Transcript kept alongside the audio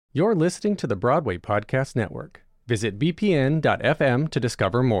You're listening to the Broadway Podcast Network. Visit bpn.fm to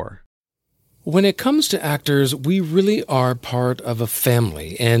discover more. When it comes to actors, we really are part of a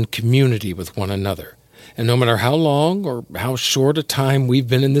family and community with one another. And no matter how long or how short a time we've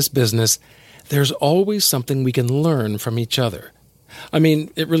been in this business, there's always something we can learn from each other. I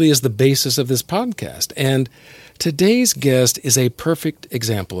mean, it really is the basis of this podcast, and today's guest is a perfect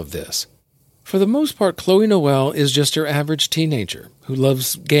example of this. For the most part, Chloe Noelle is just your average teenager who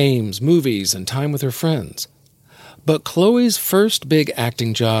loves games, movies, and time with her friends. But Chloe's first big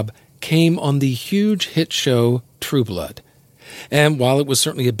acting job came on the huge hit show True Blood. And while it was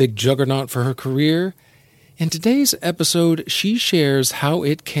certainly a big juggernaut for her career, in today's episode, she shares how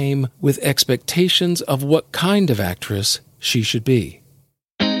it came with expectations of what kind of actress she should be.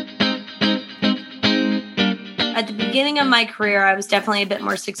 At the beginning of my career, I was definitely a bit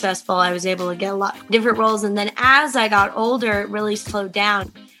more successful. I was able to get a lot of different roles. And then as I got older, it really slowed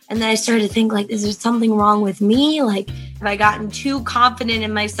down. And then I started to think, is there something wrong with me? Have I gotten too confident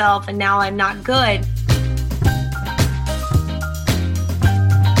in myself and now I'm not good?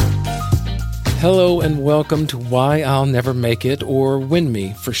 Hello and welcome to Why I'll Never Make It, or Win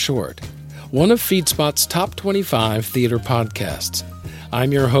Me for short, one of FeedSpot's top 25 theater podcasts.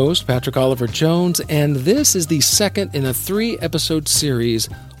 I'm your host, Patrick Oliver Jones, and this is the second in a 3-episode series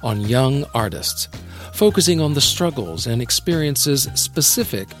on young artists, focusing on the struggles and experiences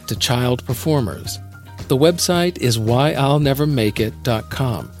specific to child performers. The website is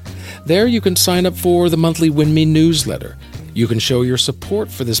whyillnevermakeit.com. There you can sign up for the monthly Win Me newsletter. You can show your support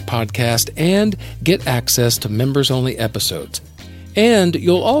for this podcast and get access to members-only episodes. And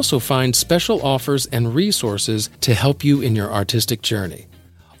you'll also find special offers and resources to help you in your artistic journey.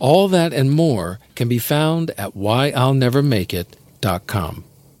 All that and more can be found at whyillnevermakeit.com.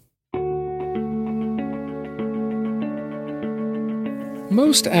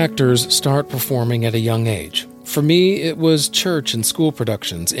 Most actors start performing at a young age. For me, it was church and school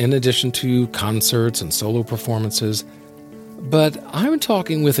productions, in addition to concerts and solo performances. But I'm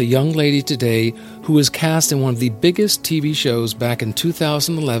talking with a young lady today who was cast in one of the biggest TV shows back in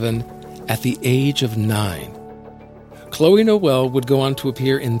 2011 at the age of 9. Chloe Noelle would go on to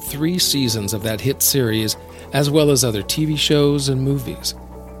appear in 3 seasons of that hit series, as well as other TV shows and movies.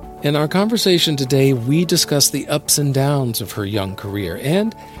 In our conversation today, we discuss the ups and downs of her young career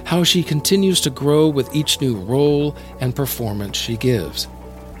and how she continues to grow with each new role and performance she gives.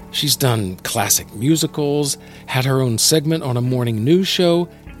 She's done classic musicals, had her own segment on a morning news show,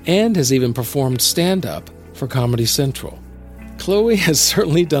 and has even performed stand-up for Comedy Central. Chloe has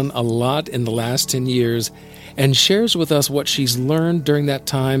certainly done a lot in the last 10 years and shares with us what she's learned during that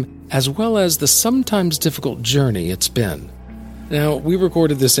time, as well as the sometimes difficult journey it's been. Now, we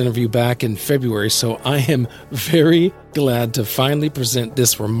recorded this interview back in February, so I am very glad to finally present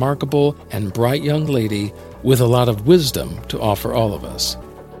this remarkable and bright young lady with a lot of wisdom to offer all of us.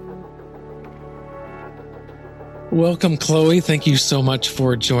 Welcome, Chloe. Thank you so much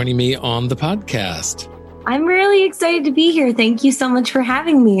for joining me on the podcast. I'm really excited to be here. Thank you so much for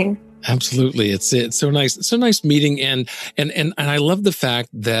having me. Absolutely. It's so nice. It's so nice meeting. And I love the fact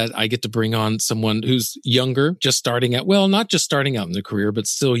that I get to bring on someone who's younger, just starting out, well, not just starting out in their career, but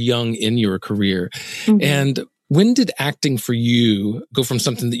still young in your career. Mm-hmm. And when did acting for you go from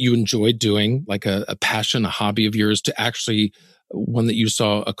something that you enjoyed doing, like a passion, a hobby of yours, to actually one that you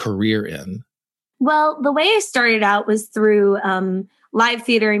saw a career in? Well, the way I started out was through live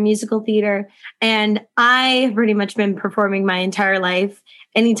theater and musical theater. And I've pretty much been performing my entire life.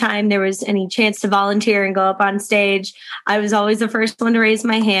 Anytime there was any chance to volunteer and go up on stage, I was always the first one to raise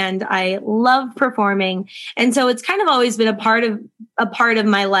my hand. I love performing. And so it's kind of always been a part of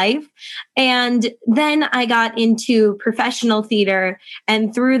my life. And then I got into professional theater.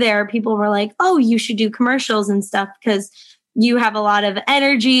 And through there, people were like, oh, you should do commercials and stuff because you have a lot of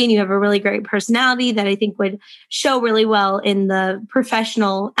energy and you have a really great personality that I think would show really well in the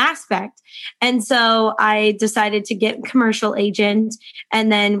professional aspect. And so I decided to get commercial agent.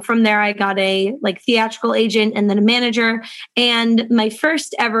 And then from there, I got a theatrical agent and then a manager. And my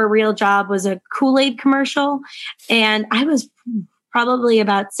first ever real job was a Kool-Aid commercial. And I was probably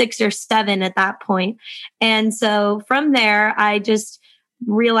about 6 or 7 at that point. And so from there, I just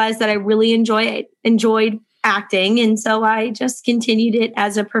realized that I really enjoyed acting. And so I just continued it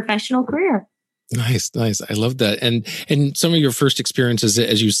as a professional career. Nice. I love that. And some of your first experiences,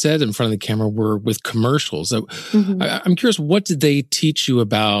 as you said, in front of the camera were with commercials. Mm-hmm. I'm curious, what did they teach you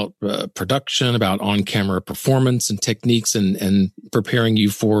about production, about on-camera performance and techniques and preparing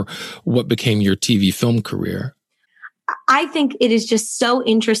you for what became your TV film career? I think it is just so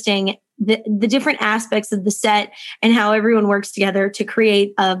interesting the different aspects of the set and how everyone works together to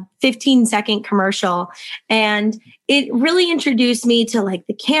create a 15-second commercial. And it really introduced me to like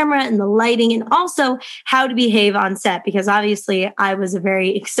the camera and the lighting and also how to behave on set, because obviously I was a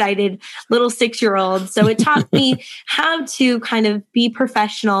very excited little 6-year-old. So it taught me how to kind of be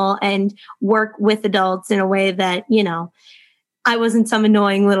professional and work with adults in a way that, you know, I wasn't some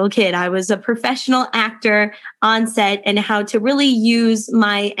annoying little kid. I was a professional actor on set, and how to really use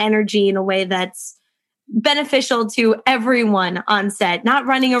my energy in a way that's beneficial to everyone on set, not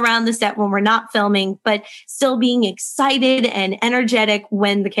running around the set when we're not filming, but still being excited and energetic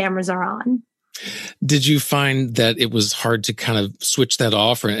when the cameras are on. Did you find that it was hard to kind of switch that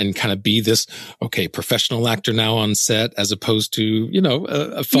off and kind of be this, okay, professional actor now on set, as opposed to, you know,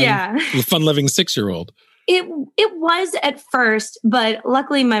 a fun-loving 6-year-old? It was at first, but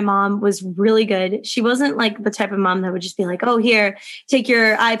luckily my mom was really good. She wasn't like the type of mom that would just be like, oh, here, take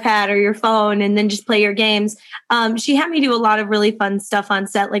your iPad or your phone and then just play your games. She had me do a lot of really fun stuff on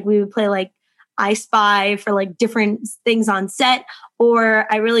set. Like we would play like I Spy for like different things on set, or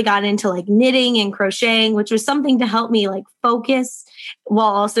I really got into like knitting and crocheting, which was something to help me like focus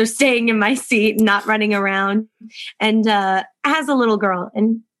while also staying in my seat and not running around. And as a little girl,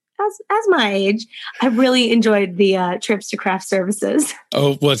 and as my age, I really enjoyed the trips to craft services.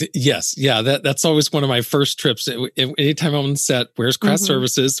 Oh, well, yes. Yeah, that's always one of my first trips. Anytime I'm on set, where's craft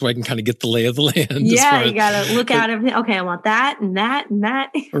services? So I can kind of get the lay of the land. Yeah, you got to look out of it. Okay, I want that and that and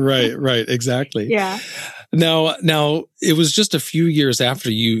that. Right. Exactly. Yeah. Now, it was just a few years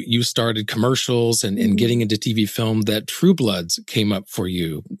after you started commercials and getting into TV film that True Bloods came up for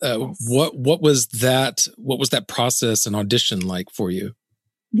you. Yes. What was that? What was that process and audition like for you?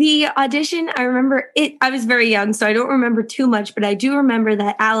 The audition, I remember it. I was very young, so I don't remember too much, but I do remember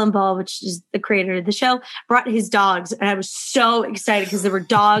that Alan Ball, which is the creator of the show, brought his dogs. And I was so excited because there were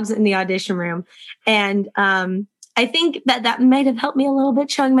dogs in the audition room. And I think that might have helped me a little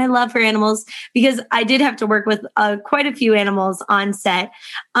bit, showing my love for animals, because I did have to work with quite a few animals on set.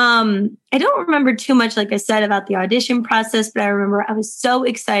 I don't remember too much, like I said, about the audition process, but I remember I was so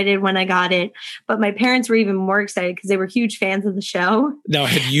excited when I got it. But my parents were even more excited because they were huge fans of the show. Now,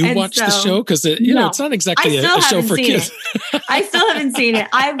 have you watched the show? Because it's not exactly a show for kids. I still haven't seen it.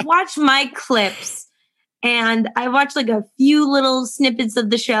 I've watched my clips. And I watched like a few little snippets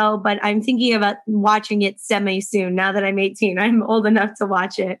of the show, but I'm thinking about watching it semi soon. Now that I'm 18, I'm old enough to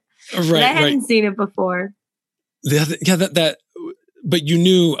watch it. Right, but I hadn't seen it before. But you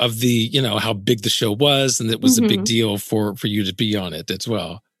knew of the, how big the show was, and it was a big deal for you to be on it as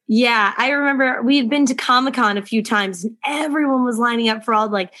well. Yeah, I remember we've been to Comic-Con a few times and everyone was lining up for all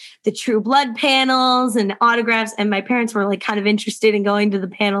like the True Blood panels and autographs. And my parents were like kind of interested in going to the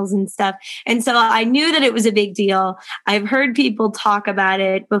panels and stuff. And so I knew that it was a big deal. I've heard people talk about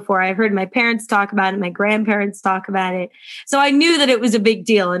it before. I've heard my parents talk about it, my grandparents talk about it. So I knew that it was a big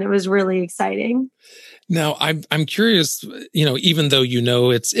deal and it was really exciting. Now, I'm curious, even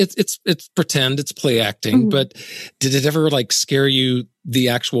though it's pretend, it's play acting, but did it ever like scare you, the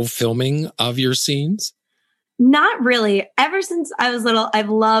actual filming of your scenes? Not really. Ever since I was little, I've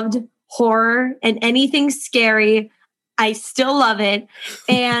loved horror and anything scary. I still love it.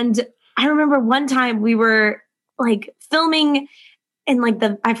 And I remember one time we were like filming in like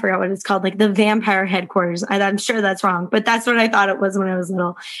I forgot what it's called, like the vampire headquarters. I'm sure that's wrong, but that's what I thought it was when I was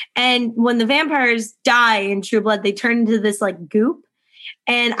little. And when the vampires die in True Blood, they turn into this like goop.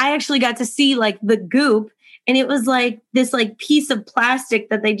 And I actually got to see like the goop. And it was like this like piece of plastic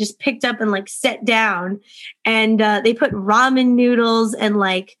that they just picked up and like set down. And they put ramen noodles and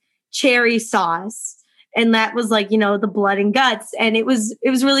like cherry sauce. And that was like, the blood and guts. And it was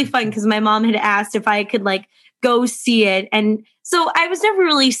really fun because my mom had asked if I could like go see it. And so I was never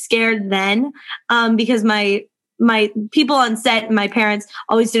really scared then because my people on set and my parents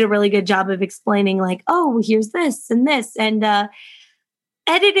always did a really good job of explaining like, oh, here's this and this. And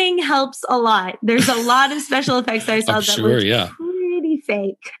editing helps a lot. There's a lot of special effects that I saw that were pretty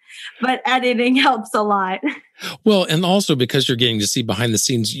fake, but editing helps a lot. Well, and also because you're getting to see behind the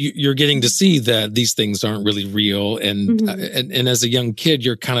scenes, you're getting to see that these things aren't really real. And, and as a young kid,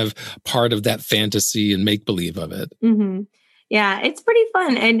 you're kind of part of that fantasy and make believe of it. Yeah, it's pretty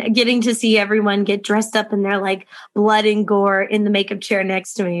fun. And getting to see everyone get dressed up in their like blood and gore in the makeup chair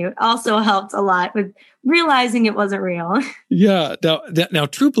next to me also helped a lot with realizing it wasn't real. Yeah. Now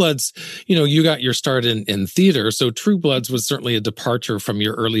True Bloods, you got your start in theater. So True Bloods was certainly a departure from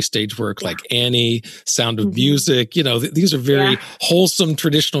your early stage work like Annie, Sound of Music. These are very wholesome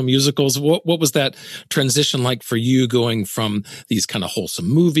traditional musicals. What was that transition like for you, going from these kind of wholesome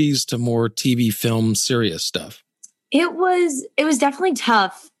movies to more TV, film, serious stuff? It was definitely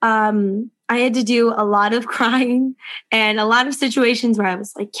tough. I had to do a lot of crying and a lot of situations where I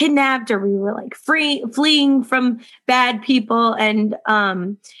was like kidnapped or we were like fleeing from bad people. And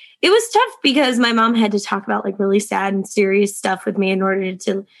it was tough because my mom had to talk about like really sad and serious stuff with me in order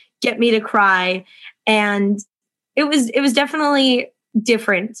to get me to cry. And it was definitely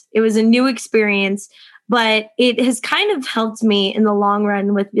different. It was a new experience, but it has kind of helped me in the long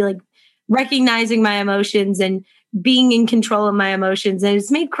run with like recognizing my emotions and being in control of my emotions. And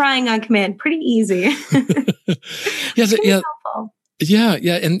it's made crying on command pretty easy. Helpful. Yeah.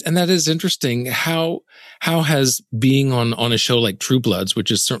 And that is interesting. How has being on a show like True Bloods,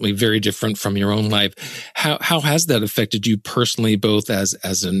 which is certainly very different from your own life, how has that affected you personally, both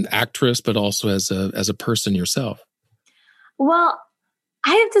as an actress, but also as a person yourself? Well,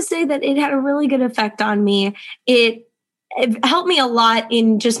 I have to say that it had a really good effect on me. It helped me a lot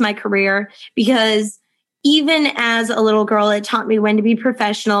in just my career because even as a little girl, it taught me when to be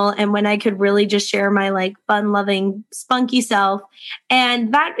professional and when I could really just share my like fun loving, spunky self.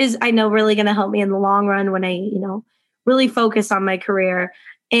 And that is, I know, really going to help me in the long run when I, really focus on my career.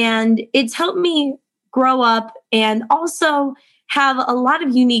 And it's helped me grow up and also have a lot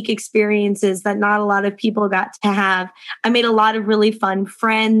of unique experiences that not a lot of people got to have. I made a lot of really fun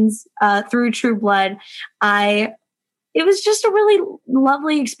friends through True Blood. It was just a really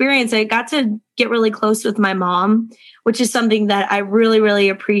lovely experience. I got to get really close with my mom, which is something that I really, really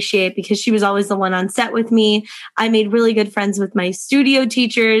appreciate because she was always the one on set with me. I made really good friends with my studio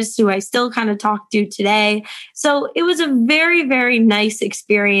teachers who I still kind of talk to today. So it was a very, very nice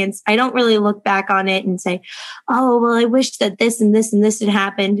experience. I don't really look back on it and say, oh, well, I wish that this and this and this had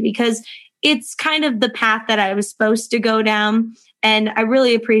happened because it's kind of the path that I was supposed to go down. And I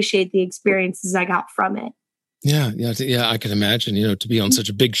really appreciate the experiences I got from it. Yeah. I can imagine, to be on such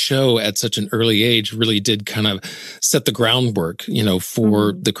a big show at such an early age really did kind of set the groundwork,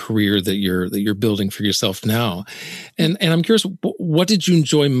 for the career that you're building for yourself now. And I'm curious, what did you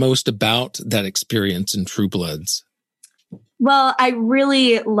enjoy most about that experience in True Bloods? Well, I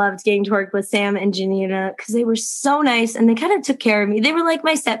really loved getting to work with Sam and Janina because they were so nice and they kind of took care of me. They were like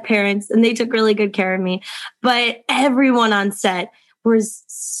my set parents and they took really good care of me. But everyone on set was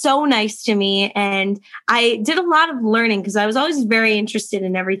so nice to me. And I did a lot of learning because I was always very interested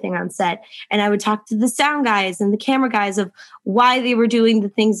in everything on set. And I would talk to the sound guys and the camera guys of why they were doing the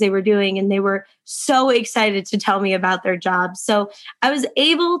things they were doing. And they were so excited to tell me about their jobs. So I was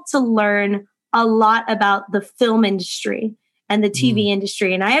able to learn a lot about the film industry and the TV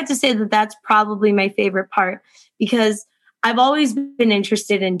industry. And I have to say that that's probably my favorite part because I've always been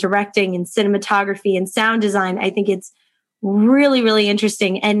interested in directing and cinematography and sound design. I think it's really, really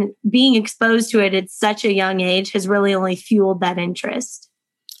interesting. And being exposed to it at such a young age has really only fueled that interest.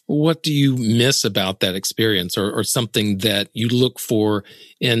 What do you miss about that experience or something that you look for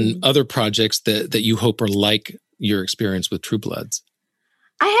in other projects that you hope are like your experience with True Bloods?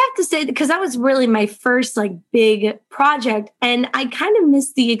 I have to say, because that was really my first like big project. And I kind of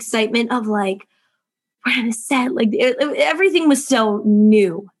missed the excitement of like, we're on a set, like everything was so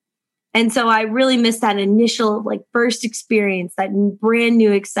new. And so I really missed that initial like first experience, that brand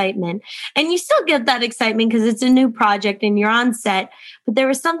new excitement. And you still get that excitement because it's a new project and you're on set, but there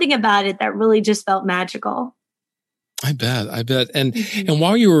was something about it that really just felt magical. I bet. And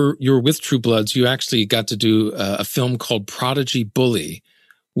while you were with True Bloods, you actually got to do a film called Prodigy Bully,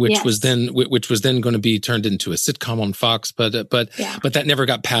 which was then going to be turned into a sitcom on Fox, but that never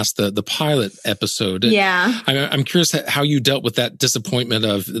got past the pilot episode. Yeah, I'm curious how you dealt with that disappointment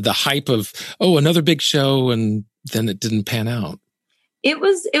of the hype of another big show, and then it didn't pan out. It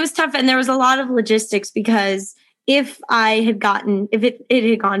was tough, and there was a lot of logistics because if it had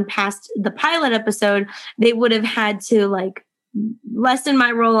gone past the pilot episode, they would have had to like lessen my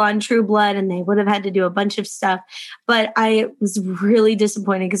role on True Blood and they would have had to do a bunch of stuff. But I was really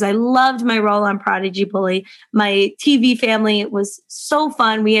disappointed because I loved my role on Prodigy Bully. My TV family was so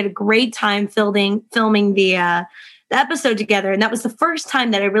fun. We had a great time filming the episode together. And that was the first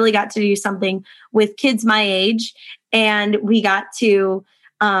time that I really got to do something with kids my age. And we got to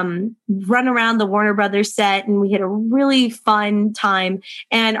run around the Warner Brothers set and we had a really fun time.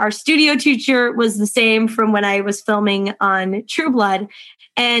 And our studio teacher was the same from when I was filming on True Blood.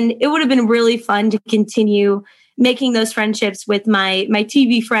 And it would have been really fun to continue making those friendships with my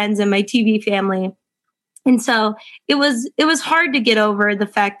TV friends and my TV family. And so it was hard to get over the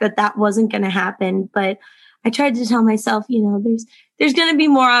fact that wasn't going to happen. But I tried to tell myself, there's going to be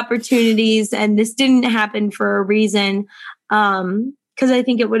more opportunities and this didn't happen for a reason. Because I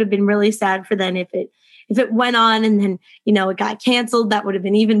think it would have been really sad for them if it went on and then, it got canceled. That would have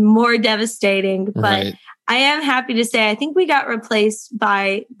been even more devastating. But Right. I am happy to say I think we got replaced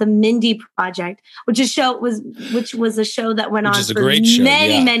by the Mindy Project, which was a show that went on for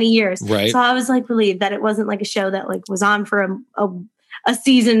many years. Right. So I was like relieved that it wasn't like a show that like was on for a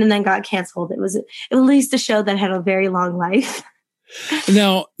season and then got canceled. It was at least a show that had a very long life.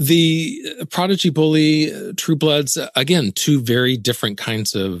 Now, the Prodigy Bully, True Bloods, again, two very different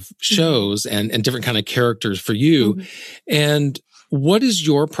kinds of shows and different kind of characters for you. Mm-hmm. And what is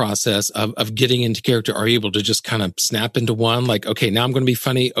your process of getting into character? Are you able to just kind of snap into one? Like, okay, now I'm going to be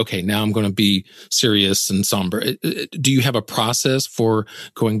funny. Okay, now I'm going to be serious and somber. Do you have a process for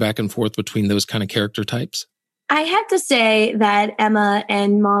going back and forth between those kind of character types? I have to say that Emma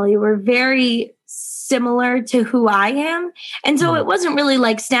and Molly were very similar to who I am. And so it wasn't really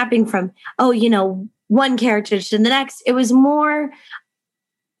like snapping from, one character to the next. It was more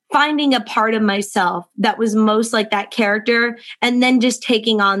finding a part of myself that was most like that character and then just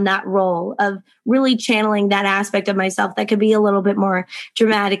taking on that role of really channeling that aspect of myself that could be a little bit more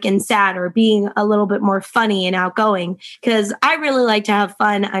dramatic and sad or being a little bit more funny and outgoing. Because I really like to have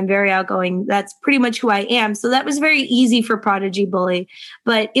fun. I'm very outgoing. That's pretty much who I am. So that was very easy for Prodigy Bully,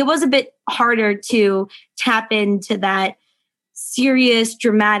 but it was a bit harder to tap into that serious,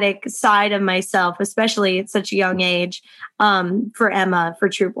 dramatic side of myself, especially at such a young age, for Emma, for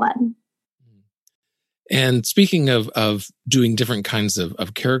True Blood. And speaking of doing different kinds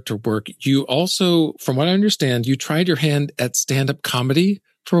of character work, you also, from what I understand, you tried your hand at stand-up comedy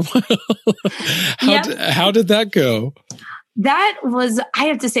for a while. How did that go? That was, I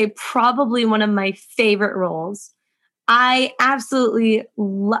have to say, probably one of my favorite roles. I absolutely,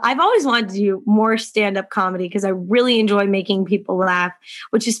 I've always wanted to do more stand-up comedy because I really enjoy making people laugh,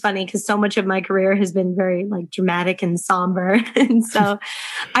 which is funny because so much of my career has been very like dramatic and somber. And so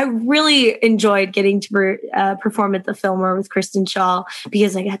I really enjoyed getting to perform at the Fillmore with Kristen Schaal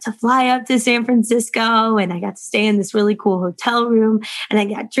because I got to fly up to San Francisco and I got to stay in this really cool hotel room and I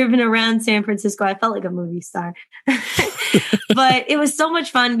got driven around San Francisco. I felt like a movie star. But it was so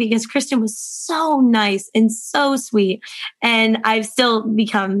much fun because Kristen was so nice and so sweet. And I've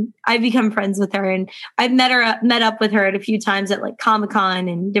become friends with her, and I've met up with her at a few times at like Comic-Con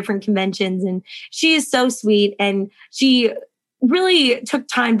and different conventions. And she is so sweet. And she really took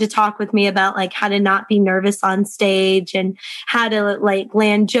time to talk with me about like how to not be nervous on stage and how to like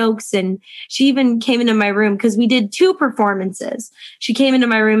land jokes. And she even came into my room because we did 2 performances. She came into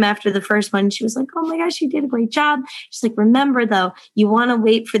my room after the first one. She was like, "Oh my gosh, you did a great job." She's like, "Remember though, you want to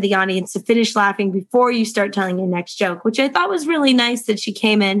wait for the audience to finish laughing before you start telling your next joke," which I thought was really nice that she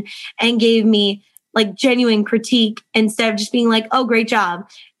came in and gave me like genuine critique instead of just being like, "Oh, great job."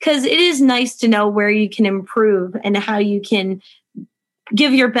 Because it is nice to know where you can improve and how you can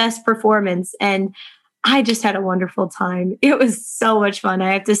give your best performance. And I just had a wonderful time. It was so much fun.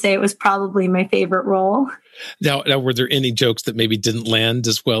 I have to say it was probably my favorite role. Now, were there any jokes that maybe didn't land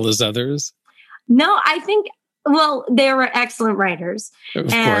as well as others? No, I think, they were excellent writers. Of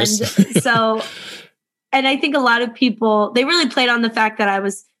course. So, and I think a lot of people, they really played on the fact that I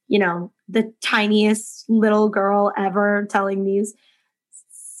was, the tiniest little girl ever telling these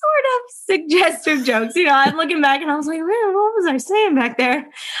sort of suggestive jokes. I'm looking back and I was like, man, what was I saying back there?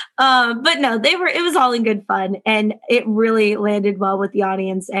 But no, it was all in good fun and it really landed well with the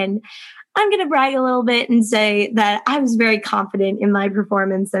audience. And I'm going to brag a little bit and say that I was very confident in my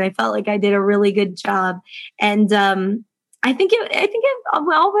performance and I felt like I did a really good job. And I think it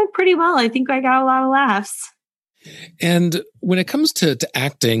all went pretty well. I think I got a lot of laughs. And when it comes to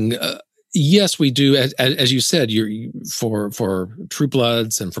acting, yes, we do. As you said, for True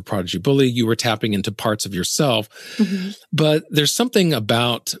Bloods and for Prodigy Bully, you were tapping into parts of yourself. Mm-hmm. But there's something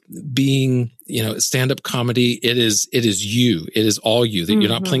about being, stand-up comedy. It is you. It is all you. That you're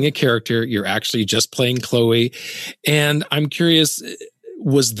not playing a character. You're actually just playing Chloe. And I'm curious,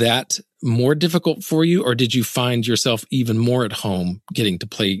 was that more difficult for you, or did you find yourself even more at home getting to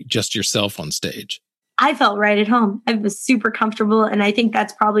play just yourself on stage? I felt right at home. I was super comfortable. And I think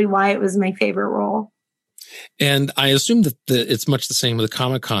that's probably why it was my favorite role. And I assume that it's much the same with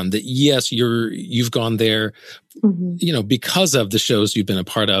Comic-Con, that yes, you've gone there, because of the shows you've been a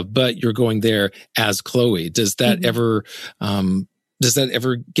part of, but you're going there as Chloe. Does that ever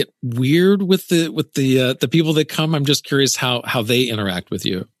get weird with the people that come? I'm just curious how they interact with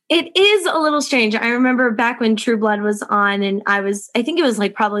you. It is a little strange. I remember back when True Blood was on and I think it was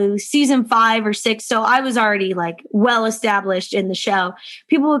like probably season 5 or 6. So I was already like well established in the show.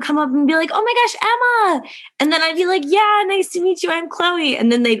 People would come up and be like, "Oh my gosh, Emma." And then I'd be like, "Yeah, nice to meet you. I'm Chloe." And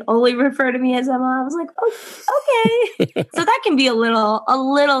then they'd only refer to me as Emma. I was like, "Oh, okay." So that can be a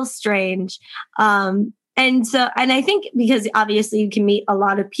little strange. And I think because obviously you can meet a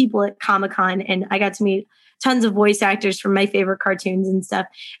lot of people at Comic-Con and I got to meet tons of voice actors from my favorite cartoons and stuff.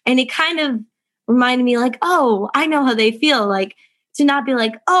 And it kind of reminded me like, oh, I know how they feel. Like to not be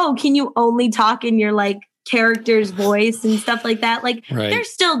like, oh, can you only talk in your like character's voice and stuff like that? Like they're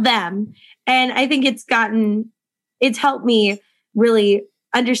still them. And I think it's helped me really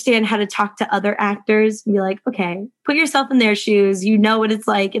understand how to talk to other actors and be like, okay, put yourself in their shoes. You know what it's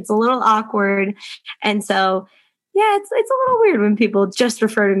like. It's a little awkward. And so, yeah, it's a little weird when people just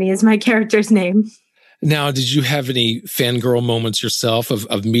refer to me as my character's name. Now, did you have any fangirl moments yourself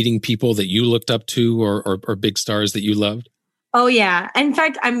of meeting people that you looked up to or big stars that you loved? Oh, yeah. In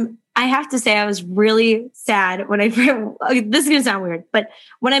fact, I have to say I was really sad when this is going to sound weird, but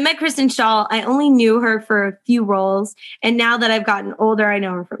when I met Kristen Schaal, I only knew her for a few roles. And now that I've gotten older, I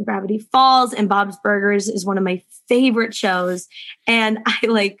know her from Gravity Falls, and Bob's Burgers is one of my favorite shows. And I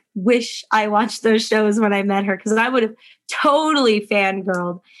like wish I watched those shows when I met her, because I would have totally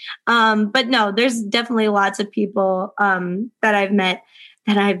fangirled. But no, there's definitely lots of people that I've met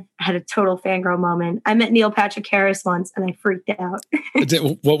that I've had a total fangirl moment. I met Neil Patrick Harris once and I freaked out.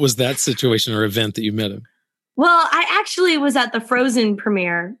 What was that situation or event that you met him? Well, I actually was at the Frozen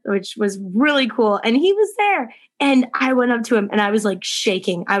premiere, which was really cool. And he was there. And I went up to him and I was like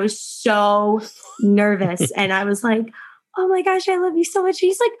shaking. I was so nervous. And I was like, oh my gosh, I love you so much.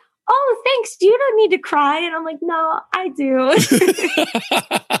 He's like, oh, thanks. You don't need to cry. And I'm like, no, I do.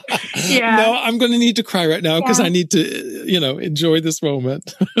 Yeah. No, I'm going to need to cry right now because I need to, enjoy this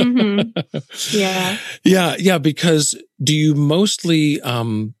moment. Mm-hmm. Yeah. Yeah. Because do you mostly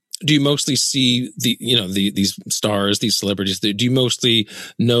see these stars, these celebrities? Do you mostly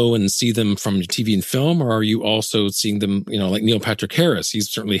know and see them from TV and film, or are you also seeing them, like Neil Patrick Harris? He's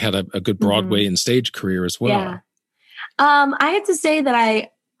certainly had a good Broadway and stage career as well. Yeah. I have to say that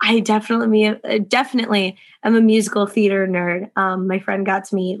I definitely am a musical theater nerd. My friend got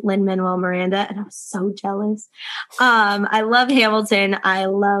to meet Lin-Manuel Miranda and I was so jealous. I love Hamilton. I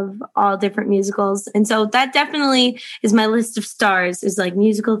love all different musicals. And so that definitely is my list of stars, is like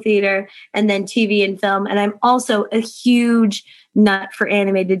musical theater and then TV and film. And I'm also a huge nut for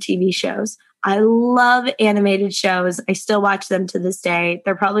animated TV shows. I love animated shows. I still watch them to this day.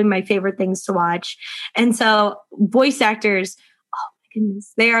 They're probably my favorite things to watch. And so voice actors,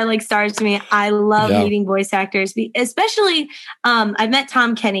 goodness, they are like stars to me. I love meeting voice actors, especially I've met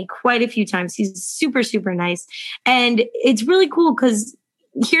Tom Kenny quite a few times. He's super, super nice. And it's really cool because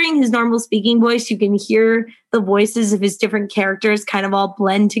hearing his normal speaking voice, you can hear the voices of his different characters kind of all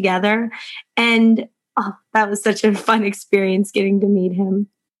blend together. And that was such a fun experience getting to meet him.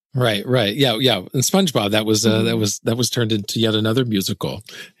 Right. Yeah. And SpongeBob, that was turned into yet another musical.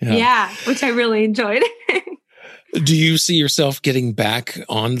 Yeah, which I really enjoyed. Do you see yourself getting back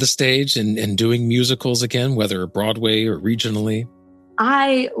on the stage and doing musicals again, whether Broadway or regionally?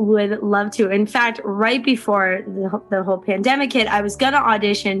 I would love to. In fact, right before the whole pandemic hit, I was going to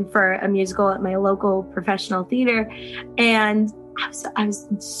audition for a musical at my local professional theater. And I was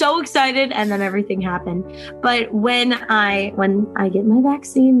so excited, and then everything happened. But when I get my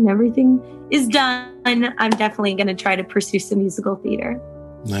vaccine and everything is done, I'm definitely going to try to pursue some musical theater.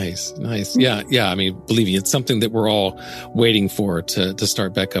 Nice. Yeah. I mean, believe me, it's something that we're all waiting for to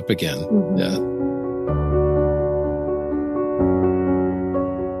start back up again. Mm-hmm. Yeah.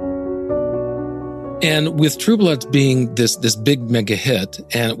 And with True Bloods being this big mega hit,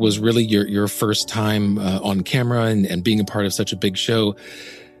 and it was really your first time on camera and being a part of such a big show,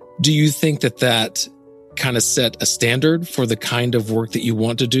 do you think that kind of set a standard for the kind of work that you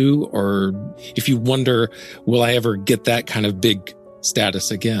want to do? Or if you wonder, will I ever get that kind of big status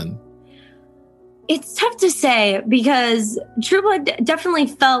again? It's tough to say because True Blood definitely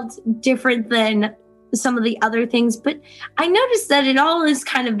felt different than some of the other things, but I noticed that it all is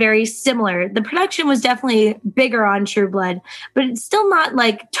kind of very similar. The production was definitely bigger on True Blood, but it's still not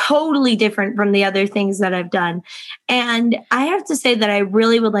like totally different from the other things that I've done. And I have to say that I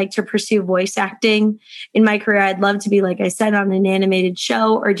really would like to pursue voice acting in my career. I'd love to be, like I said, on an animated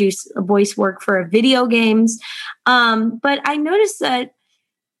show or do voice work for video games. But I noticed that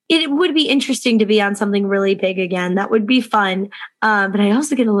it would be interesting to be on something really big again. That would be fun. But I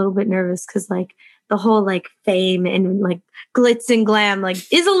also get a little bit nervous because like the whole like fame and like glitz and glam like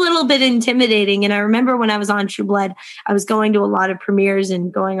is a little bit intimidating. And I remember when I was on True Blood, I was going to a lot of premieres and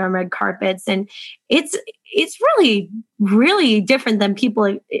going on red carpets, and it's really, really different than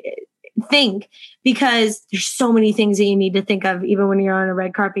people think, because there's so many things that you need to think of. Even when you're on a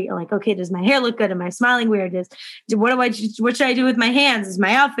red carpet, you're like, okay, does my hair look good? Am I smiling weird? What should I do with my hands? Is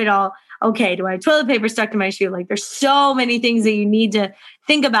my outfit all okay? Do I have toilet paper stuck to my shoe? Like, there's so many things that you need to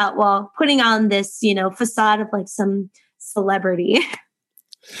think about while putting on this, facade of like some celebrity.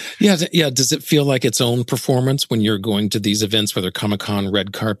 Yeah. Yeah. Does it feel like its own performance when you're going to these events, whether Comic-Con,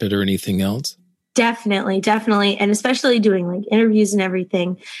 red carpet, or anything else? Definitely, definitely. And especially doing like interviews and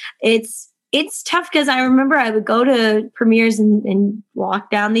everything. It's tough because I remember I would go to premieres and walk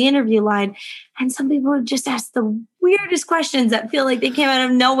down the interview line, and some people would just ask the weirdest questions that feel like they came out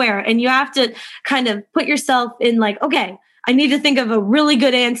of nowhere. And you have to kind of put yourself in like, okay, I need to think of a really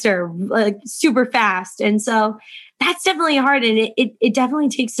good answer, like super fast. And so that's definitely hard. And it definitely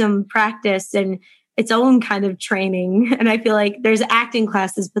takes some practice and its own kind of training. And I feel like there's acting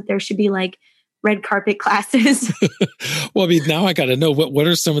classes, but there should be like red carpet classes. Well, I mean, now I got to know what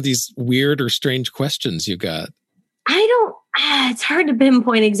are some of these weird or strange questions you got? It's hard to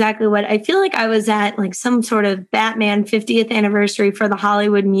pinpoint exactly what. I feel like I was at like some sort of Batman 50th anniversary for the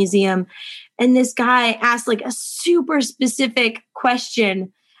Hollywood Museum. And this guy asked like a super specific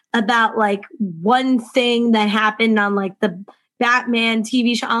question about like one thing that happened on like the Batman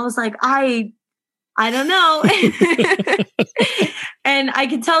TV show. I was like, I don't know. And I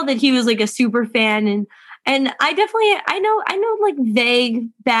could tell that he was like a super fan. And I know like vague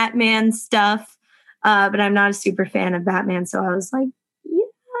Batman stuff, but I'm not a super fan of Batman. So I was like, yeah,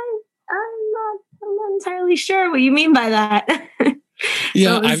 I'm not entirely sure what you mean by that.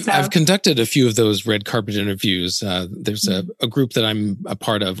 Yeah, I've conducted a few of those red carpet interviews. There's a group that I'm a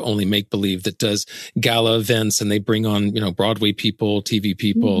part of, Only Make Believe, that does gala events, and they bring on, Broadway people, TV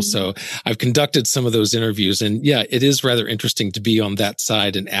people. Mm-hmm. So I've conducted some of those interviews, and yeah, it is rather interesting to be on that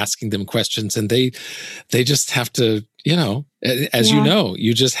side and asking them questions. And they just have to,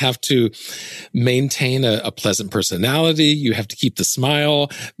 you just have to maintain a pleasant personality. You have to keep the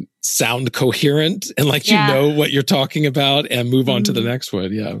smile, sound coherent, and you know what you're talking about, and move on to the next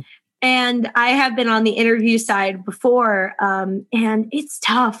one. Yeah. And I have been on the interview side before, and it's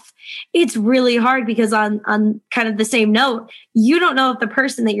tough. It's really hard because on kind of the same note, you don't know if the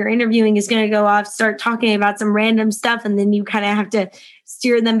person that you're interviewing is going to go off, start talking about some random stuff, and then you kind of have to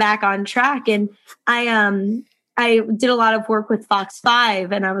steer them back on track. And I did a lot of work with Fox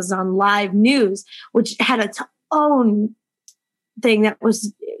 5, and I was on live news, which had its own thing that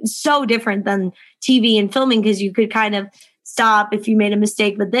was so different than TV and filming, because you could kind of stop if you made a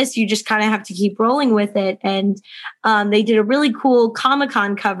mistake. But this, you just kind of have to keep rolling with it. And they did a really cool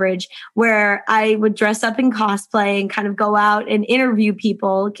Comic-Con coverage where I would dress up in cosplay and kind of go out and interview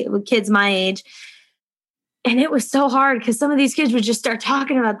people with kids my age. And it was so hard because some of these kids would just start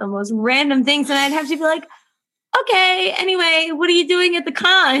talking about the most random things, and I'd have to be like, okay, anyway, what are you doing at the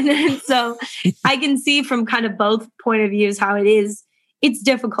con? And so I can see from kind of both point of views how it's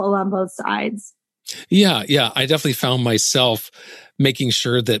difficult on both sides. Yeah. I definitely found myself making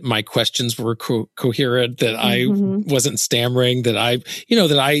sure that my questions were coherent, that I wasn't stammering, that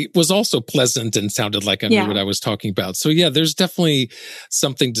I was also pleasant and sounded like I knew what I was talking about. So yeah, there's definitely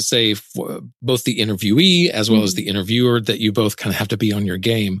something to say for both the interviewee as well as the interviewer, that you both kind of have to be on your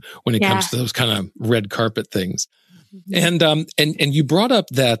game when it comes to those kind of red carpet things. And you brought up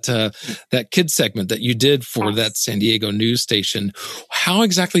that kids segment that you did for that San Diego news station. How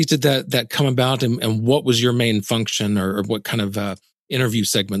exactly did that come about, and what was your main function, or what kind of interview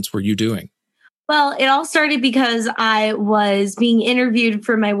segments were you doing? Well, it all started because I was being interviewed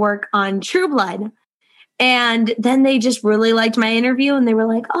for my work on True Blood. And then they just really liked my interview, and they were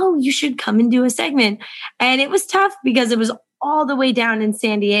like, oh, you should come and do a segment. And it was tough because it was all the way down in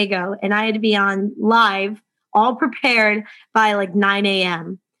San Diego, and I had to be on live, all prepared by like 9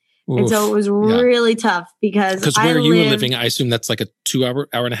 a.m. Oof, and so it was really tough because where you were living, I assume that's like a 2 hour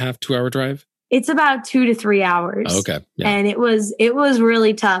and a half drive. It's about 2 to 3 hours. Oh, okay. Yeah. And it was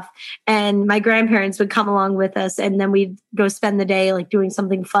really tough. And my grandparents would come along with us, and then we'd go spend the day like doing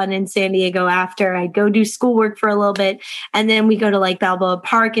something fun in San Diego after. I'd go do schoolwork for a little bit, and then we go to like Balboa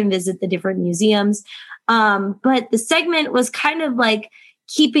Park and visit the different museums. But the segment was kind of like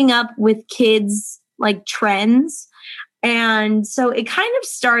keeping up with kids like trends. And so it kind of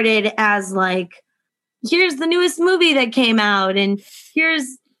started as like, here's the newest movie that came out, and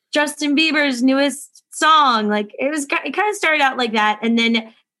here's Justin Bieber's newest song. Like it kind of started out like that. And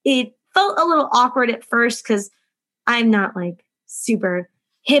then it felt a little awkward at first because I'm not like super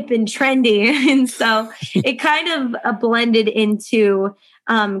hip and trendy. And so it kind of blended into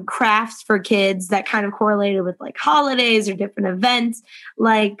crafts for kids that kind of correlated with like holidays or different events.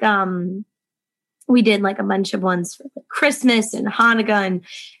 Like we did like a bunch of ones for like Christmas and Hanukkah and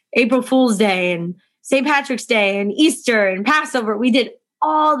April Fool's Day and St. Patrick's Day and Easter and Passover. We did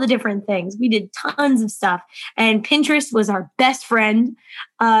all the different things. We did tons of stuff. And Pinterest was our best friend.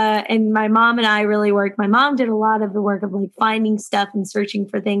 And my mom and I really worked. My mom did a lot of the work of like finding stuff and searching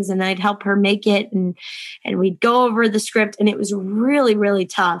for things, and I'd help her make it. And we'd go over the script, and it was really, really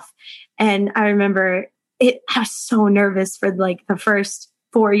tough. And I remember I was so nervous for like the first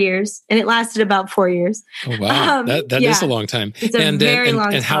 4 years, and it lasted about 4 years. Oh, wow. That is a long time. It's a very long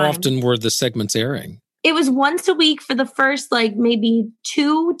time. And how often were the segments airing? It was once a week for the first like maybe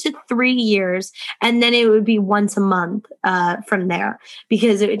 2 to 3 years. And then it would be once a month from there,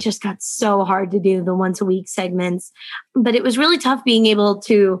 because it just got so hard to do the once a week segments. But it was really tough being able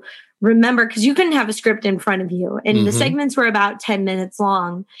to remember, because you couldn't have a script in front of you. And the segments were about 10 minutes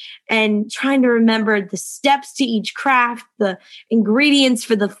long, and trying to remember the steps to each craft, the ingredients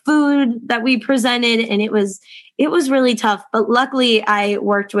for the food that we presented. And it was really tough. But luckily I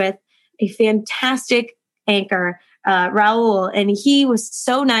worked with a fantastic anchor, Raul, and he was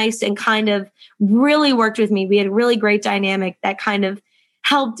so nice and kind of really worked with me. We had a really great dynamic that kind of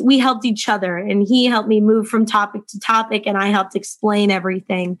we helped each other, and he helped me move from topic to topic, and I helped explain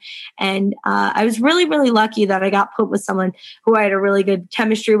everything. And I was really, really lucky that I got put with someone who I had a really good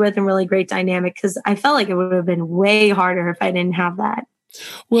chemistry with and really great dynamic, because I felt like it would have been way harder if I didn't have that.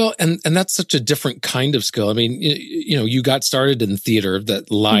 Well, and that's such a different kind of skill. I mean, you got started in theater,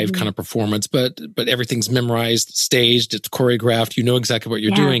 that live kind of performance, but everything's memorized, staged, it's choreographed, you know exactly what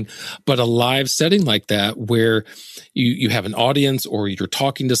you're doing. But a live setting like that, where you have an audience, or you're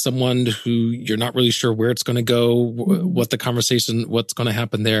talking to someone who you're not really sure where it's going to go, what the conversation, what's going to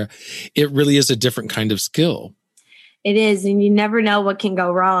happen there, it really is a different kind of skill. It is. And you never know what can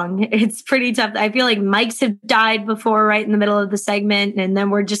go wrong. It's pretty tough. I feel like mics have died before, right in the middle of the segment. And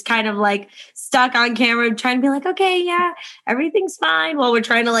then we're just kind of like stuck on camera trying to be like, okay, yeah, everything's fine, while we're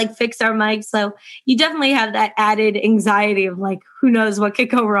trying to like fix our mics. So you definitely have that added anxiety of like, who knows what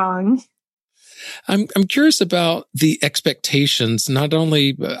could go wrong. I'm curious about the expectations, not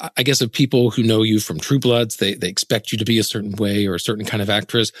only, I guess, of people who know you from True Bloods, they expect you to be a certain way or a certain kind of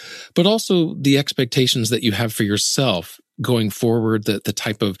actress, but also the expectations that you have for yourself going forward, the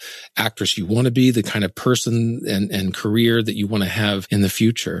type of actress you want to be, the kind of person and career that you want to have in the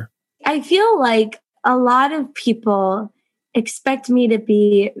future. I feel like a lot of people expect me to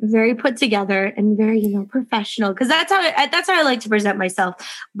be very put together and very, professional, because that's how I like to present myself.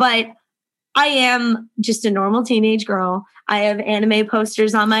 But I am just a normal teenage girl. I have anime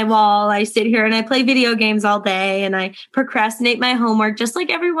posters on my wall. I sit here and I play video games all day, and I procrastinate my homework just like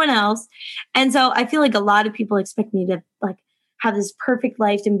everyone else. And so I feel like a lot of people expect me to like have this perfect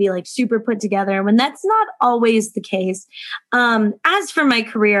life and be like super put together, when that's not always the case. As for my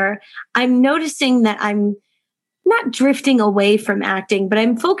career, I'm noticing that I'm not drifting away from acting, but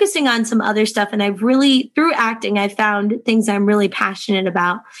I'm focusing on some other stuff. And through acting, I found things I'm really passionate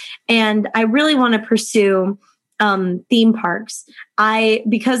about. And I really want to pursue theme parks.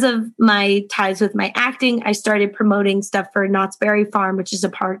 Because of my ties with my acting, I started promoting stuff for Knott's Berry Farm, which is a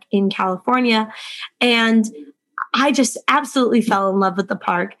park in California. And I just absolutely fell in love with the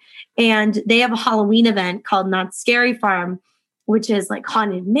park. And they have a Halloween event called Knott's Scary Farm, which is like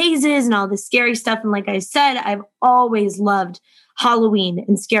haunted mazes and all this scary stuff. And like I said, I've always loved Halloween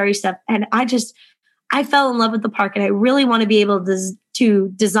and scary stuff. And I fell in love with the park, and I really want to be able to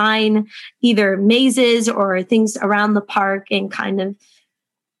design either mazes or things around the park, and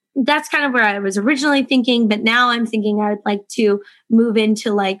that's kind of where I was originally thinking. But now I'm thinking I would like to move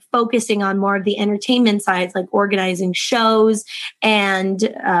into like focusing on more of the entertainment sides, like organizing shows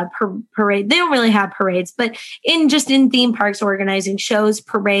and parade. They don't really have parades, but in theme parks, organizing shows,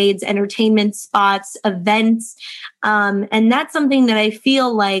 parades, entertainment spots, events. And that's something that I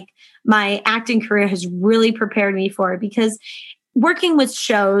feel like my acting career has really prepared me for, because working with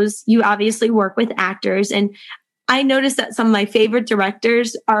shows, you obviously work with actors, and I noticed that some of my favorite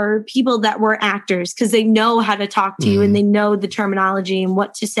directors are people that were actors, because they know how to talk to you and they know the terminology and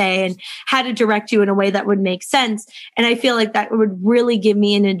what to say and how to direct you in a way that would make sense. And I feel like that would really give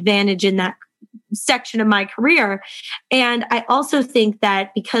me an advantage in that section of my career. And I also think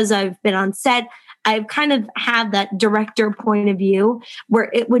that because I've been on set, I've kind of had that director point of view, where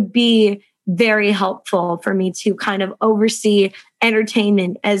it would be very helpful for me to kind of oversee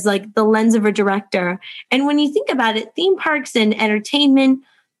entertainment as like the lens of a director. And when you think about it, theme parks and entertainment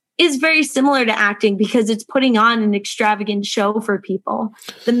is very similar to acting, because it's putting on an extravagant show for people.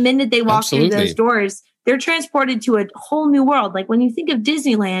 The minute they walk through those doors, they're transported to a whole new world. Like when you think of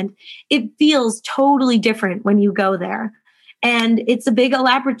Disneyland, it feels totally different when you go there. And it's a big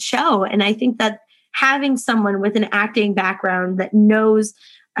elaborate show. And I think that having someone with an acting background that knows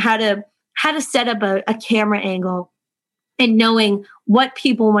how to set up a camera angle, and knowing what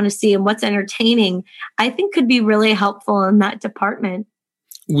people want to see and what's entertaining, I think could be really helpful in that department.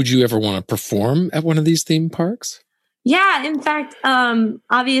 Would you ever want to perform at one of these theme parks? Yeah, in fact,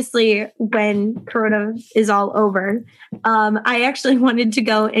 obviously, when Corona is all over, I actually wanted to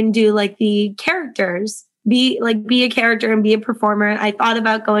go and do like the characters, be a character and be a performer. I thought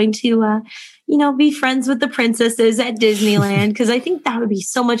about going to, be friends with the princesses at Disneyland because I think that would be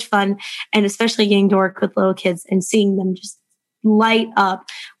so much fun, and especially getting to work with little kids and seeing them just light up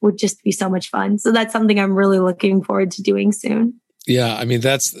would just be so much fun. So that's something I'm really looking forward to doing soon. Yeah, I mean,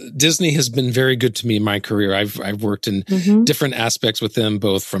 Disney has been very good to me in my career. I've worked in different aspects with them,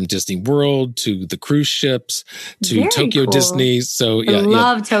 both from Disney World to the cruise ships to Very Tokyo cool. Disney. So I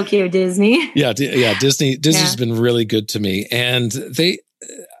love Tokyo Disney. Yeah, Disney's been really good to me, and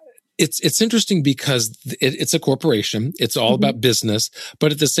it's interesting because it's a corporation. It's all about business,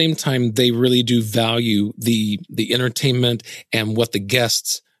 but at the same time, they really do value the entertainment and what the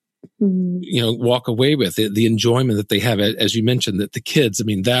guests walk away with, the enjoyment that they have, as you mentioned, that the kids, I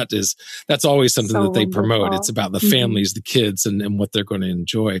mean, that's always something that they promote. It's about the families, the kids, and what they're going to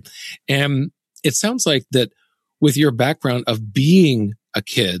enjoy. And it sounds like that with your background of being a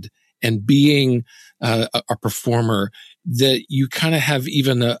kid and being a performer, that you kind of have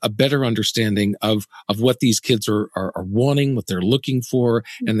even a better understanding of what these kids are wanting, what they're looking for,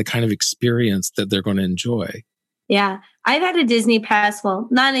 and the kind of experience that they're going to enjoy. Yeah. I've had a Disney pass. Well,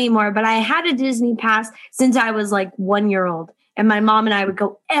 not anymore, but I had a Disney pass since I was like 1 year old. And my mom and I would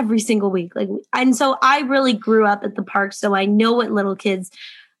go every single week. And so I really grew up at the park. So I know what little kids,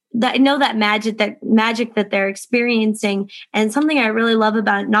 that I know that magic that they're experiencing. And something I really love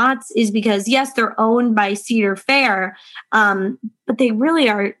about Knott's is because, yes, they're owned by Cedar Fair, but they really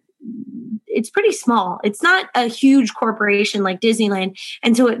are. It's pretty small. It's not a huge corporation like Disneyland.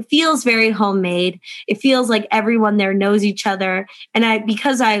 And so it feels very homemade. It feels like everyone there knows each other. And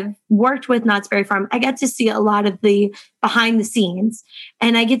because I've worked with Knott's Berry Farm, I get to see a lot of the behind the scenes.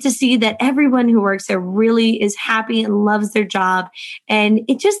 And I get to see that everyone who works there really is happy and loves their job. And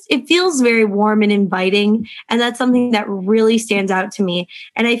it feels very warm and inviting. And that's something that really stands out to me.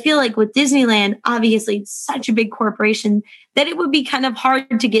 And I feel like with Disneyland, obviously it's such a big corporation that it would be kind of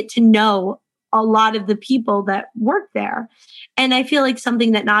hard to get to know a lot of the people that work there. And I feel like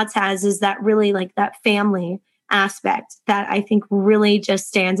something that Knott's has is that really like that family aspect that I think really just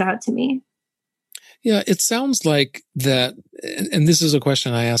stands out to me. Yeah, it sounds like that, and this is a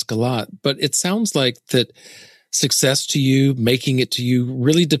question I ask a lot, but it sounds like that success to you, making it to you,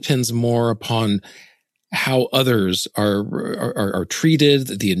 really depends more upon how others are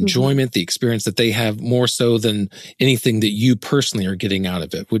treated, the enjoyment, the experience that they have, more so than anything that you personally are getting out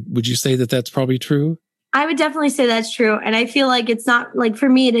of it. Would you say that that's probably true? I would definitely say that's true. And I feel like it's not like, for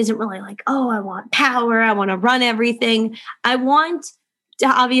me, it isn't really like, oh, I want power. I want to run everything. I want to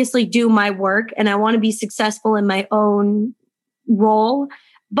obviously do my work and I want to be successful in my own role.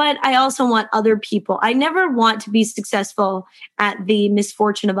 But I also want other people. I never want to be successful at the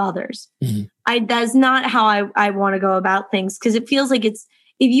misfortune of others. That's not how I want to go about things, because it feels like if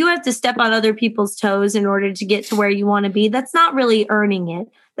you have to step on other people's toes in order to get to where you want to be, that's not really earning it.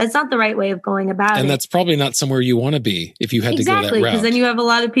 That's not the right way of going about it. And that's probably not somewhere you want to be if you had to go that route. Exactly, because then you have a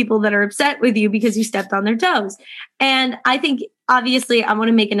lot of people that are upset with you because you stepped on their toes. And I think, obviously, I want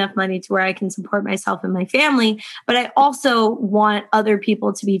to make enough money to where I can support myself and my family, but I also want other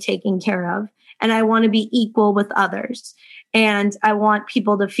people to be taken care of. And I want to be equal with others. And I want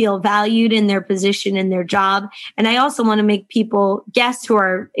people to feel valued in their position, in their job. And I also want to make guests who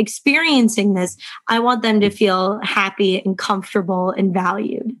are experiencing this, I want them to feel happy and comfortable and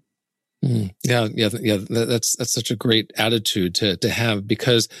valued. Yeah. That's such a great attitude to have,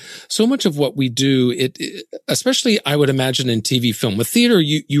 because so much of what we do, especially I would imagine in TV film, with theater,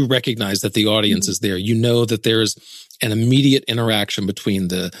 you recognize that the audience is there. You know that there's an immediate interaction between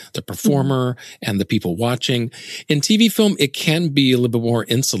the performer and the people watching. In TV film, it can be a little bit more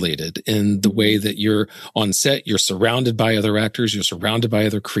insulated in the way that you're on set. You're surrounded by other actors. You're surrounded by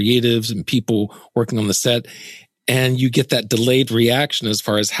other creatives and people working on the set. And you get that delayed reaction as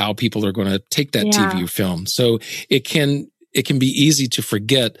far as how people are going to take that TV film. So it can be easy to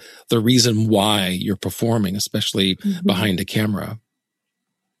forget the reason why you're performing, especially behind a camera.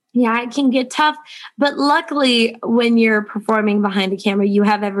 Yeah, it can get tough. But luckily, when you're performing behind a camera, you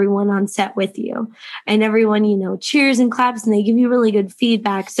have everyone on set with you. And everyone, cheers and claps, and they give you really good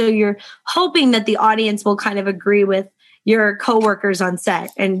feedback. So you're hoping that the audience will kind of agree with your coworkers on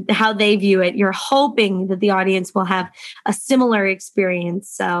set and how they view it. You're hoping that the audience will have a similar experience.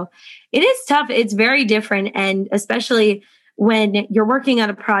 So it is tough. It's very different. And especially when you're working on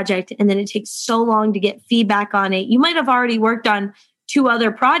a project and then it takes so long to get feedback on it. You might have already worked on 2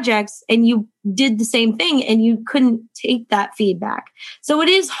 other projects and you did the same thing and you couldn't take that feedback. So it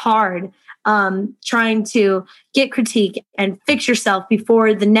is hard trying to get critique and fix yourself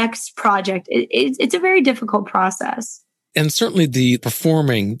before the next project. It's a very difficult process. And certainly the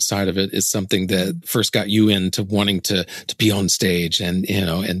performing side of it is something that first got you into wanting to be on stage and,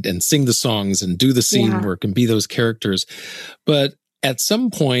 and sing the songs and do the scene work and be those characters. But at some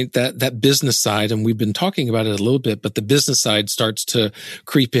point that business side, and we've been talking about it a little bit, but the business side starts to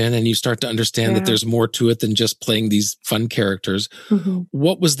creep in and you start to understand that there's more to it than just playing these fun characters. Mm-hmm.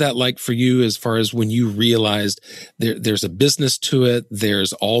 What was that like for you as far as when you realized there's a business to it?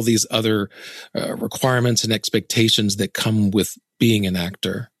 There's all these other requirements and expectations that come with being an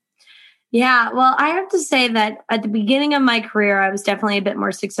actor. Yeah, well, I have to say that at the beginning of my career, I was definitely a bit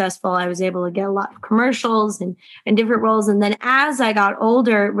more successful. I was able to get a lot of commercials and different roles. And then as I got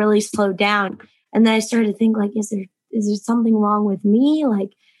older, it really slowed down. And then I started to think, like, is there something wrong with me?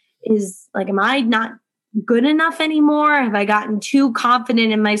 Am I not good enough anymore? Have I gotten too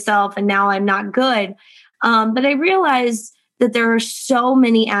confident in myself and now I'm not good? But I realized that there are so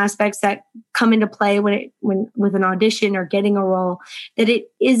many aspects that come into play when with an audition or getting a role, that it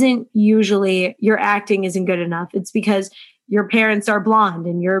isn't usually your acting isn't good enough. It's because your parents are blonde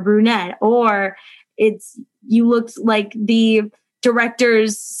and you're a brunette, or it's you looked like the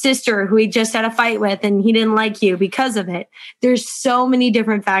director's sister who he just had a fight with and he didn't like you because of it. There's so many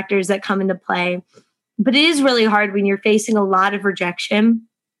different factors that come into play. But it is really hard when you're facing a lot of rejection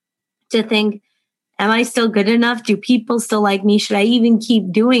to think, am I still good enough? Do people still like me? Should I even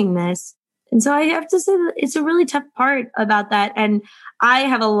keep doing this? And so I have to say that it's a really tough part about that. And I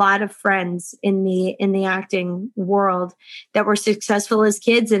have a lot of friends in the acting world that were successful as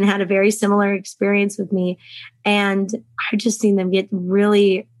kids and had a very similar experience with me. And I've just seen them get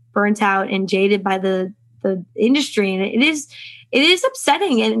really burnt out and jaded by the industry. And it is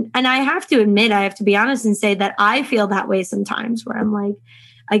upsetting. And I have to admit, I have to be honest and say that I feel that way sometimes, where I'm like,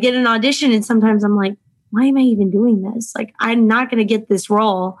 I get an audition and sometimes I'm like, why am I even doing this? Like, I'm not going to get this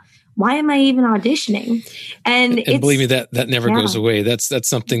role. Why am I even auditioning? And believe me, that never goes away. That's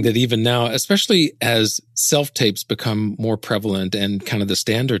something that even now, especially as self-tapes become more prevalent and kind of the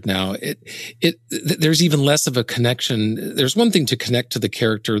standard now, there's even less of a connection. There's one thing to connect to the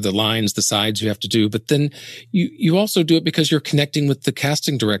character, the lines, the sides you have to do, but then you also do it because you're connecting with the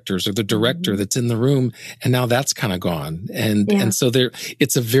casting directors or the director that's in the room, and now that's kind of gone. And so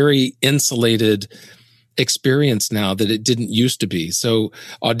it's a very insulated experience now that it didn't used to be. So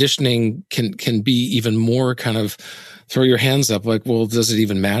auditioning can be even more kind of throw your hands up like, well, does it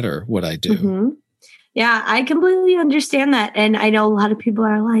even matter what I do? Mm-hmm. Yeah, I completely understand that. And I know a lot of people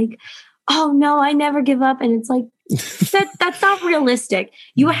are like, oh no, I never give up. And it's like, that's not realistic.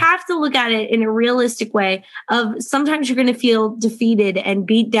 You have to look at it in a realistic way of sometimes you're going to feel defeated and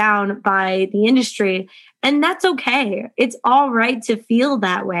beat down by the industry. And that's okay. It's all right to feel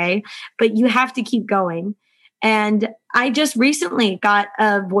that way, but you have to keep going. And I just recently got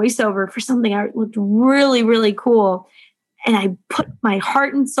a voiceover for something that looked really, really cool. And I put my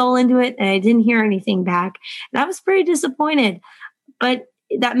heart and soul into it and I didn't hear anything back. And I was pretty disappointed, but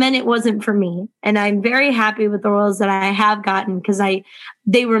that meant it wasn't for me. And I'm very happy with the roles that I have gotten because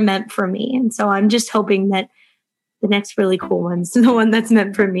they were meant for me. And so I'm just hoping that the next really cool one's the one that's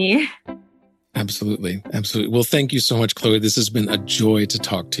meant for me. Absolutely. Absolutely. Well, thank you so much, Chloe. This has been a joy to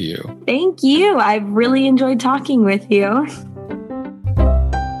talk to you. Thank you. I've really enjoyed talking with you.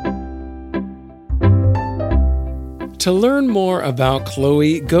 To learn more about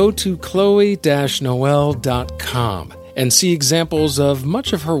Chloe, go to chloe-noelle.com and see examples of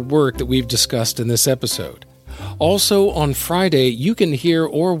much of her work that we've discussed in this episode. Also, on Friday, you can hear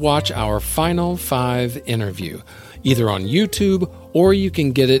or watch our Final 5 interview, either on YouTube or you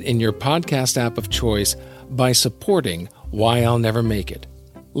can get it in your podcast app of choice by supporting Why I'll Never Make It.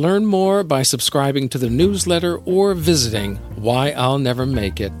 Learn more by subscribing to the newsletter or visiting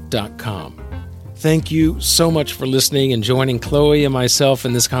whyI'llnevermakeit.com. Thank you so much for listening and joining Chloe and myself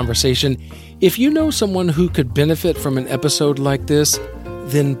in this conversation. If you know someone who could benefit from an episode like this,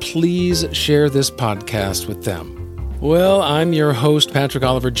 then please share this podcast with them. Well, I'm your host, Patrick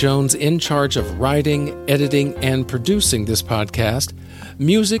Oliver Jones, in charge of writing, editing, and producing this podcast.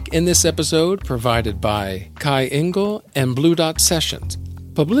 Music in this episode provided by Kai Engel and Blue Dot Sessions.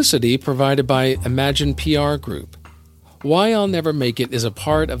 Publicity provided by Imagine PR Group. Why I'll Never Make It is a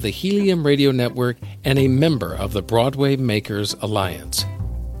part of the Helium Radio Network and a member of the Broadway Makers Alliance.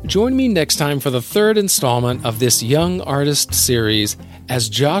 Join me next time for the third installment of this Young Artist series as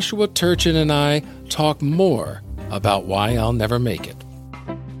Joshua Turchin and I talk more about why I'll never make it.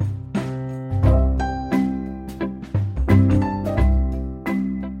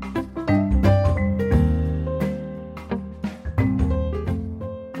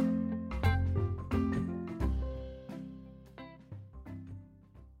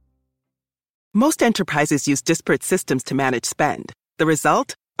 Most enterprises use disparate systems to manage spend. The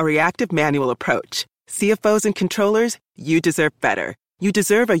result? A reactive manual approach. CFOs and controllers, you deserve better. You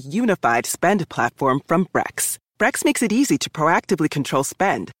deserve a unified spend platform from Brex. Brex makes it easy to proactively control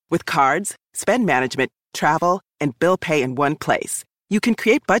spend with cards, spend management, travel, and bill pay in one place. You can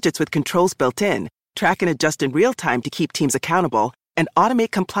create budgets with controls built in, track and adjust in real time to keep teams accountable, and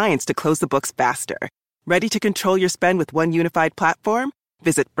automate compliance to close the books faster. Ready to control your spend with one unified platform?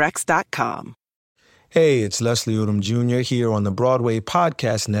 Visit Brex.com. Hey, it's Leslie Odom Jr. here on the Broadway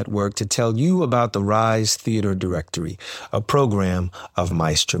Podcast Network to tell you about the Rise Theater Directory, a program of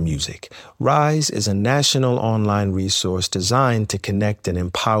Maestro Music. Rise is a national online resource designed to connect and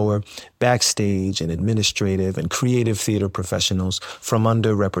empower backstage and administrative and creative theater professionals from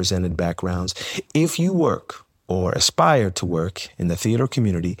underrepresented backgrounds. If you work or aspire to work in the theater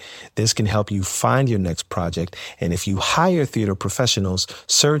community, this can help you find your next project. And if you hire theater professionals,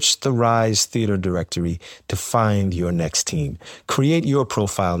 search the Rise Theater Directory to find your next team. Create your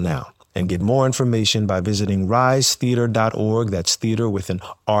profile now and get more information by visiting risetheater.org. That's theater with an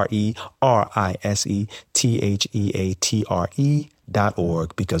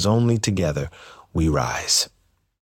RERISETHEATRE.org, because only together we rise.